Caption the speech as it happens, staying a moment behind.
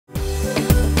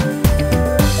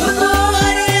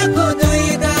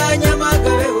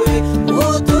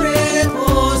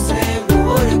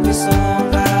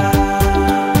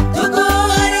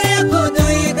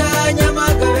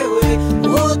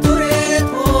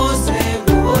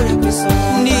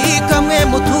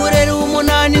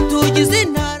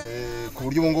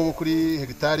nko kuri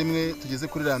hegitari imwe tugeze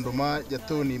kuri randoma ya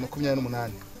toni 28.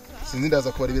 Sinzi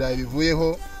ndaza kubara ibirayi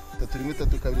bivuyeho 3 1 3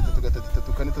 2 3 3 4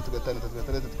 3 5 3 6 3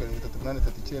 7 3 8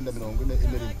 3 9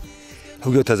 40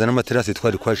 ahubwo utazana amaterasi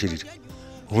twari kwashirira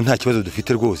ubu nta kibazo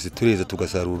dufite rwose tureza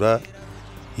tugasarura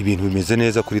ibintu bimeze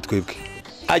neza kuri twebwe.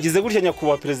 Agize gutya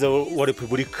nyakubahwa perezida wa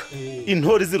Repubulika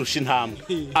intore zirusha intambwe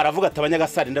aravuga ati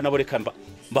abanyagasarinda nabo reka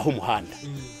mbaho umuhanda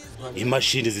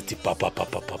imashini ziti papa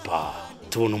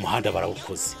tubona umuhanda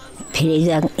barawukoze.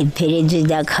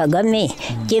 Perezida Kagame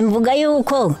je mvuga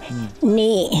yuko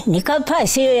ni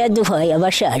kapasiyo yaduhaye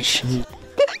abashaje.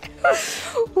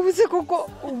 Ubuze koko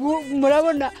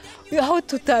murabona aho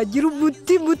tutagira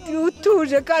umutima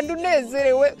utuje kandi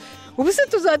unezerewe ubuse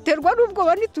tuzaterwa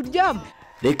n'ubwoba ntituryama.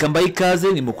 Reka mbaye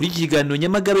ikaze ni mu kuri kiganiro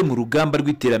Nyamagabe mu rugamba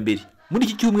rw'iterambere. Muri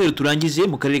iki cyumweru turangije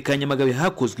mu karere ka Nyamagabe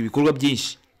hakozwe ibikorwa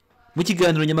byinshi. Mu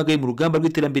kiganiro Nyamagabe mu rugamba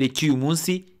rw'iterambere cy'uyu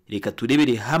munsi reka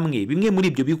turebere hamwe bimwe muri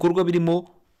ibyo bikorwa birimo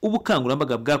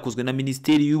ubukangurambaga bwakozwe na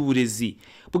Minisiteri y'Uburezi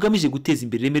bugamije guteza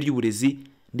imbere ireme ry'uburezi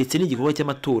ndetse n'igikorwa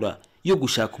cy'amatora yo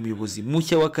gushaka umuyobozi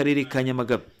mushya w'akarere ka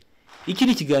Nyamagabe. Iki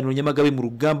ni ikiganiro Nyamagabe mu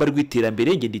rugamba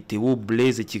rw'iterambere nge nditewo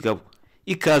Blaise Kigabo.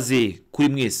 Ikaze kuri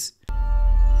mwese.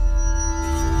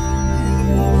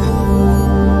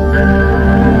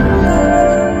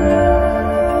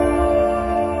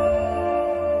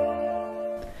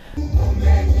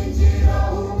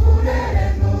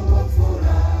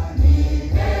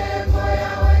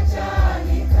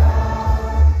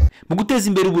 Mu guteza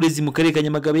imbere uburezi mu karere ka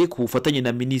Nyamagabe ku bufatanye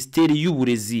na Minisiteri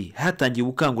y'Uburezi hatangiye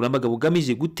ubukangurambaga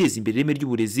bugamije guteza imbere ireme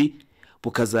ry'uburezi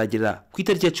bukazagera ku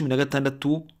itariki ya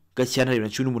 16 Gashyantare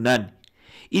 2018.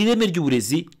 Iri reme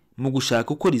ry'uburezi mu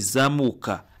gushaka uko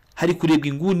rizamuka hari kurebwa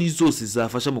inguni zose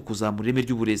zafasha mu kuzamura ireme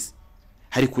ry'uburezi.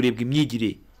 Hari kurebwa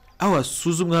imyigire aho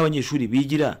hasuzumwa abanyeshuri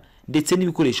bigira ndetse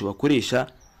n'ibikoresho bakoresha.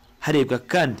 Harebwa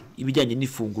kandi ibijyanye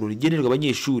n'ifunguro rigenerwa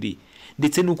abanyeshuri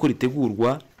ndetse n'uko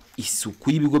ritegurwa,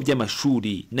 isuku y'ibigo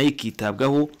by'amashuri nayo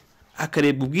ikitabwaho,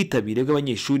 akarebwa ubwitabire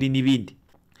bw'abanyeshuri n'ibindi.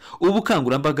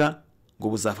 Ubukangurambaga ngo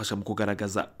buzafasha mu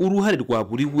kugaragaza uruhare rwa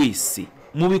buri wese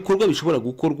mu bikorwa bishobora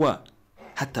gukorwa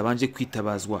hatabanje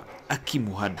kwitabazwa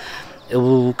akimuhana.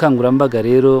 Ubu bukangurambaga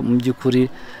rero mu by'ukuri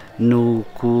ni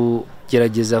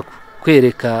ukugerageza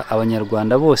kwereka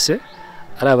abanyarwanda bose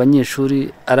ari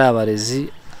abanyeshuri ari abarezi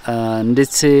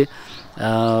ndetse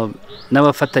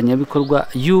n'abafatanyabikorwa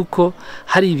yuko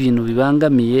hari ibintu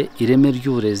bibangamiye ireme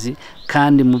ry'uburezi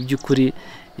kandi mu by'ukuri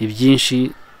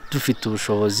ibyinshi dufite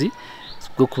ubushobozi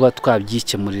bwo kuba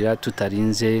twabyikemurira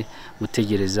tutarinze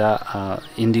gutegereza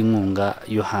indi nkunga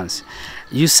yo hanze.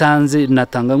 Iyo usanze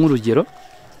natanga nk'urugero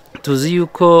tuzi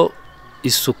yuko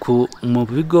isuku mu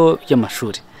bigo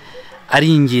by'amashuri ari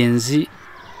ingenzi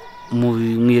mu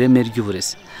ireme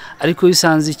ry'uburezi, ariko iyo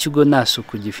usanze ikigo nta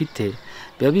suku gifite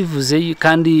biba bivuze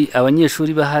kandi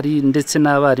abanyeshuri bahari ndetse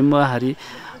n'abarimu bahari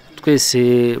twese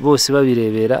bose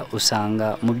babirebera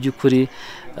usanga mu by'ukuri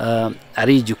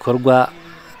ari igikorwa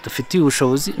dufitiye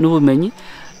ubushobozi n'ubumenyi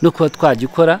no kuba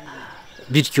twagikora,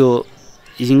 bityo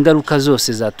ingaruka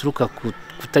zose zaturuka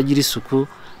kutagira isuku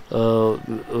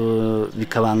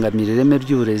bikabangamira ireme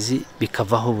ry'uburezi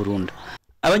bikavaho burundu.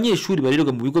 Abanyeshuri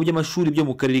barererwa mu bigo by'amashuri byo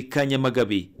mu karere ka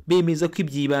Nyamagabe bemeza ko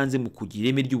ibyibanze mu kugira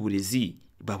ireme ry'uburezi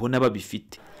babona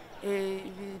babifite.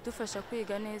 Bidufasha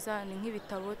kwiga neza ni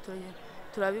nk'ibitabo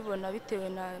turabibona bitewe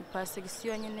na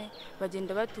pasegisiyo nyine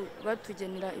bagenda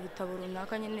batugenera ibitabo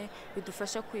runaka nyine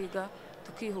bidufasha kwiga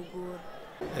tukihugura.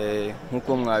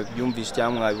 Nkuko mwabyumvise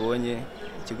cyangwa mwabibonye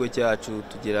ikigo cyacu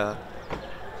tugira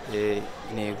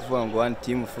ni kuvuga ngo one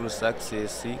team full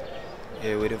success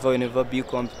wherever never be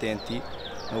competent.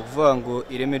 Ni ukuvuga ngo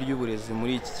ireme ry'uburezi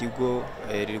muri iki kigo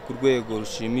riri ku rwego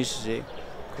rushimishije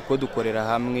kuko dukorera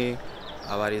hamwe,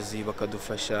 abarezi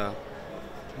bakadufasha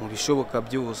mu bishoboka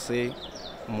byose,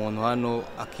 umuntu hano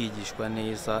akigishwa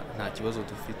neza nta kibazo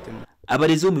dufitemo.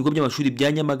 Abarezi bo mu bigo by'amashuri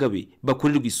bya Nyamagabe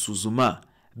bakorerwa isuzuma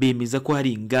bemeza ko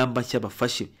hari ingamba nshya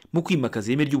bafashe mu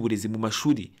kwimakaza ireme ry'uburezi mu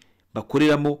mashuri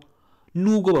bakoreramo,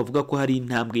 nubwo bavuga ko hari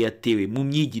intambwe yatewe mu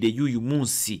myigire y'uyu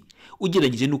munsi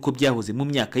ugereranyije n'uko byahoze mu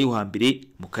myaka yo hambere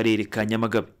mu karere ka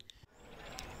Nyamagabe.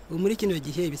 Muri kino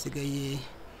gihe bisigaye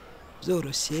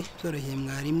byoroheye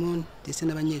mwarimu ndetse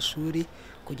n'abanyeshuri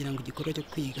kugira ngo igikorwa cyo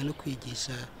kwiga no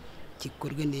kwigisha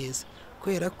gikorwe neza,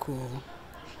 kubera ko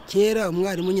kera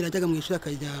umwarimu nyine ajyaga mu ishuri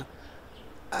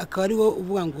akaba ari wo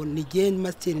uvuga ngo ni gen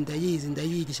master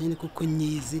ndayigisha nyine kuko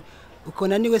nyizi uko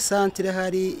naniwe centre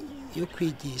hari yo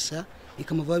kwigisha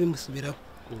bikamuva bimusubiraho.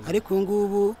 Ariko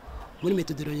ngubu muri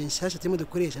metodology nshyashya turimo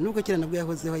dukoresha nubwo kera nabwo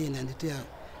yahozeho yenande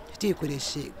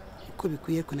tuyikoreshe uko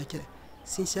bikwiye ko nakera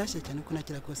si nshyashya cyane ko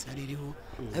nakera kose hari iriho,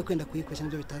 ariko kwenda kuyikoresha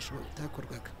nibyo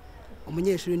bitakorwaga.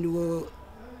 umunyeshuri niwo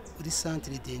uri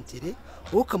centre d'intérêt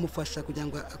wowe ukamufasha kugira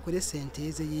ngo akore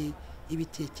synthèse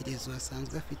y'ibitekerezo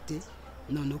asanzwe afite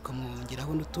none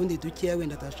ukamwongeraho n'utundi dukeya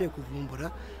wenda atashoboye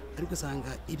kuvumbura ariko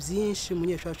usanga ibyinshi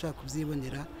umunyeshuri ashaka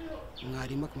kubyibonera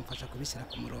mwarimu akamufasha kubishyira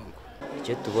ku murongo.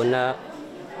 Icyo tubona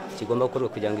kigomba gukorwa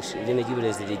kugira ngo ireme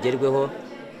ry'uburezi rigerweho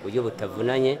uburyo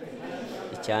butavunanye,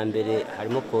 icya mbere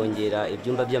harimo kongera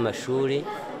ibyumba by'amashuri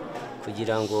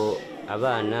kugira ngo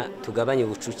abana tugabanye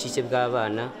ubucucike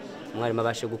bw'abana, umwarimu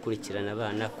abashe gukurikirana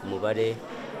abana ku mubare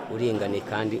uringaniye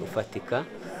kandi ufatika.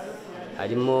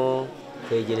 Harimo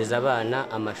kwegereza abana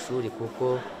amashuri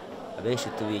kuko abenshi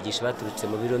tubigisha baturutse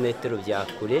mu birometero bya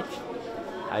kure.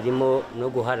 Harimo no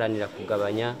guharanira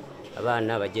kugabanya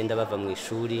abana bagenda bava mu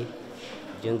ishuri.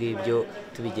 Ibyo ngibyo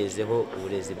tubigezeho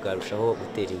uburezi bwarushaho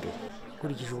gutera imbere.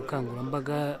 Kurikije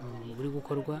ubukangurambaga buri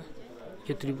gukorwa,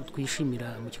 icyo turi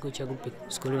twishimira mu kigo cya groupe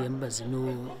scolaire Nyamagabe no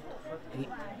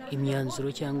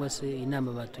imyanzuro cyangwa se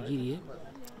inama batugiriye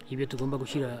ibyo tugomba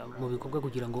gushyira mu bikorwa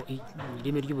kugira ngo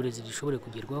ireme ry'uburezi rishobore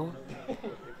kugerwaho.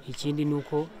 Ikindi ni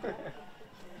uko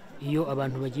iyo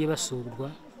abantu bagiye basurwa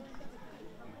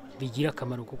bigira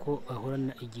akamaro kuko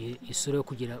bahorana igihe isura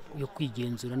yo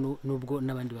kwigenzura nubwo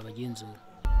n'abandi babagenzura.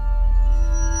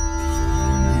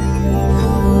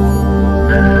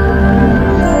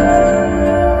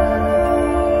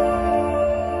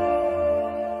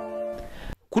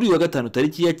 Kuri uyu wa gatanu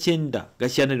tariki ya 9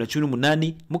 Gashyantare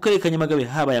 2018 mu karere ka Nyamagabe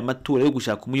habaye amatora yo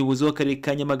gushaka umuyobozi w'akarere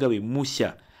ka Nyamagabe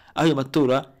mushya, aho ayo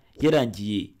matora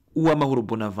yarangiye uw'amahoro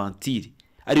Bonaventure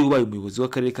ari ubaye umuyobozi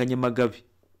w'akarere ka Nyamagabe.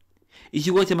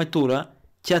 Ikigo cy'amatora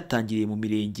cyatangiriye mu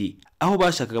mirenge aho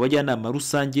bashakaga abajyanama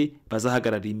rusange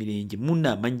bazahagarara imirenge mu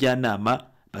nama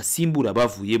njyanama basimbura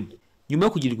bavuyemo. Nyuma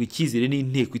yo kugirirwa icyizere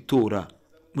n'inteko itora,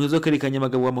 umuyobozi w'akarere ka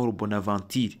Nyamagabe w'amahoro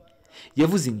Bonaventure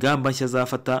yavuze ingamba nshya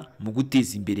zafata mu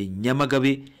guteza imbere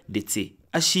Nyamagabe ndetse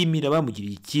ashimira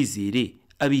abamugiriye icyizere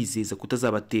abizeza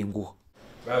kutazabatenguha.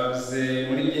 Bavuze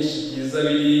muri byinshi byiza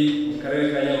biri mu karere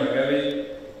ka Nyamagabe,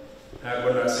 ntabwo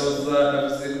nasoza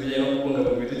navuze kubijyanye no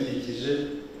kubungabunga ibidukikije,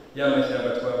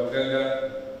 y'amashyamba twavugaga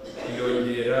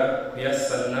kuyongera,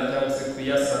 kuyasana cyangwa se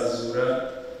kuyasazura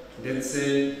ndetse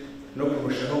no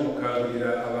kurushaho gukangurira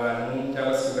abantu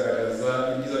cyangwa se kugaragaza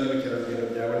ibyiza by'ubukerarugendo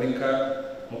byaboneka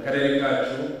mu karere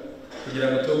kacu kugira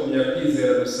ngo tugumya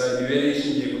kwizera gusa imibereho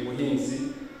ishingiye ku buhinzi,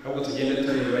 ahubwo tugende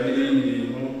tureba n'ibindi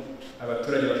bintu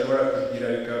abaturage bashobora kugira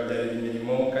bikababyarira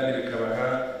imirimo kandi bikabaha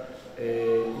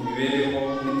imibereho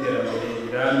n'iterambere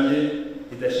rirambye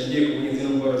ridashingiye ku buhinzi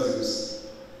n'ubworozi gusa.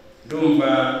 Ndumva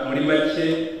muri make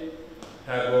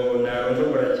ntabwo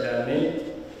narondogora cyane,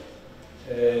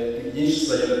 byinshi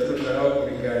tuzagenda turushaho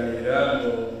kubiganira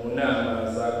mu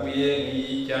nama zaguye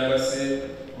nk'iyi cyangwa se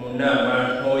mu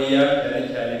nama ntoya cyane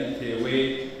cyane bitewe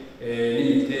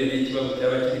n'imiterere y'ikibazo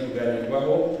cyaba kiri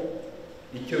kuganirwaho.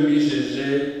 Icyo mbijeje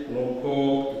ni uko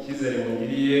icyizere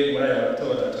mungiriye muri aya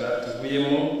matora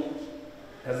tuvuyemo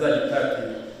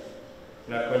ntazagitatira.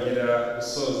 Nakongera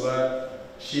gusoza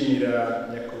shimira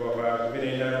nyakubahwa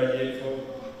guverineri y'Amajyepfo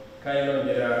kandi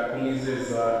nongera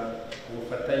kumwizeza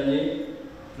ubufatanye,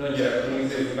 nongera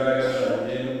kumwizeza imbaraga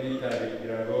zanjye n'ubwitange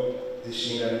kugira ngo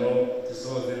zishingano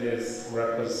zisohoze neza.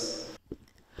 Murakoze.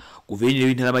 Guverineri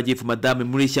w'Intara y'Amajyepfo Madame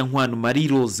Mureshyankwano Marie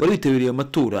Rose wari witabiriye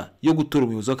amatora yo gutora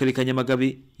umuyobozi w'akarere ka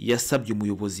Nyamagabe yasabye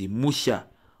umuyobozi mushya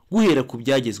guhera ku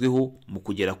byagezweho mu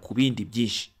kugera ku bindi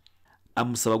byinshi.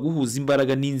 Amusaba guhuza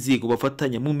imbaraga n'inzego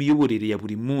bafatanya mu miyoborere ya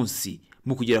buri munsi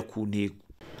mu kugera ku ntego.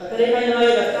 Akarere ka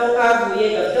Nyamagabe gafite aho kavuye,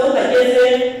 gafite aho kageze,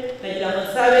 nagira ngo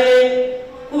nsabe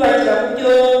kubakira ku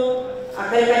byo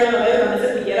akarere ka Nyamagabe kamaze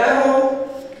kugeraho,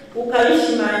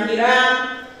 ukabishimangira,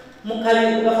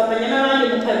 mugafatanya n'abandi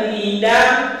mukabirinda,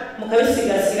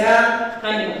 mukabisigasira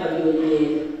kandi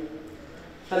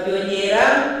mukabyongera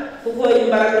kuko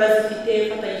imbaraga zifite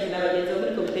fatanyije na bagenzi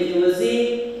muri komite nyobozi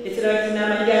ndetse n'abagize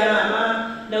inama njyanama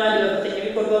n'abandi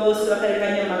bafatanyabikorwa bose b'akarere ka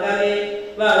Nyamagabe,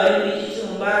 baba bari muri iki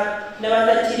cyumba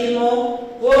n'abatakirimo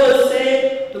bose,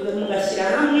 mugashyira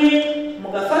hamwe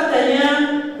mugafatanya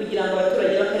kugira ngo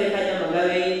abaturage b'akarere ka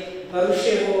Nyamagabe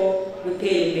barusheho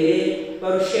gutera imbere,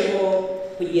 barusheho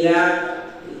kugira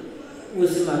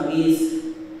ubuzima bwiza.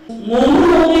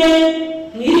 Mwumve umwe,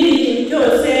 mwirinde ikintu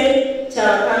cyose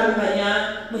cyabatandukanya,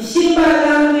 mushyire imbaraga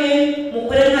hamwe,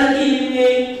 mukore nka timu imwe,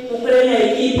 mukore nka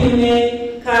ekipe imwe,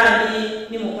 kandi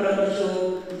nimukora mutyo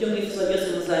ibyo mwifuza byose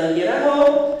muzabigeraho.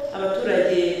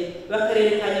 Abaturage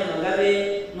b'akarere ka Nyamagabe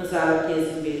muzabateza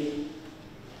imbere.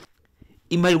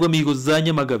 Impahirwamihigo za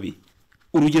Nyamagabe,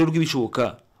 urugero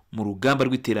rw'ibishoboka mu rugamba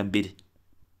rw'iterambere.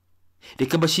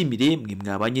 Reka mbashimire mwe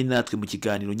mwabanye natwe mu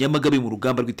kiganiro Nyamagabe mu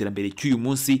rugamba rw'iterambere cy'uyu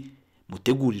munsi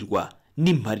mutegurirwa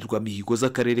n'imparirwamihigo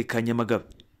z'akarere ka Nyamagabe.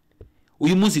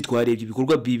 Uyu munsi twarebye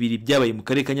ibikorwa bibiri byabaye mu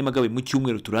karere ka Nyamagabe mu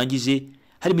cyumweru turangije,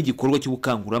 harimo igikorwa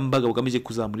cy'ubukangurambaga bugamije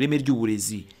kuzamura ireme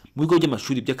ry'uburezi mu bigo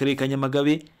by'amashuri by'akarere ka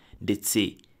Nyamagabe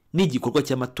ndetse n'igikorwa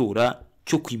cy'amatora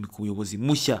cyo kwimika umuyobozi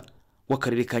mushya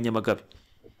w'akarere ka Nyamagabe.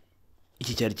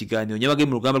 Iki cyari ikiganiro Nyamagabe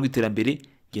mu rugamba rw'iterambere,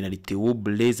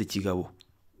 burezi Kigabo.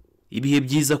 Ibihe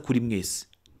byiza kuri mwese.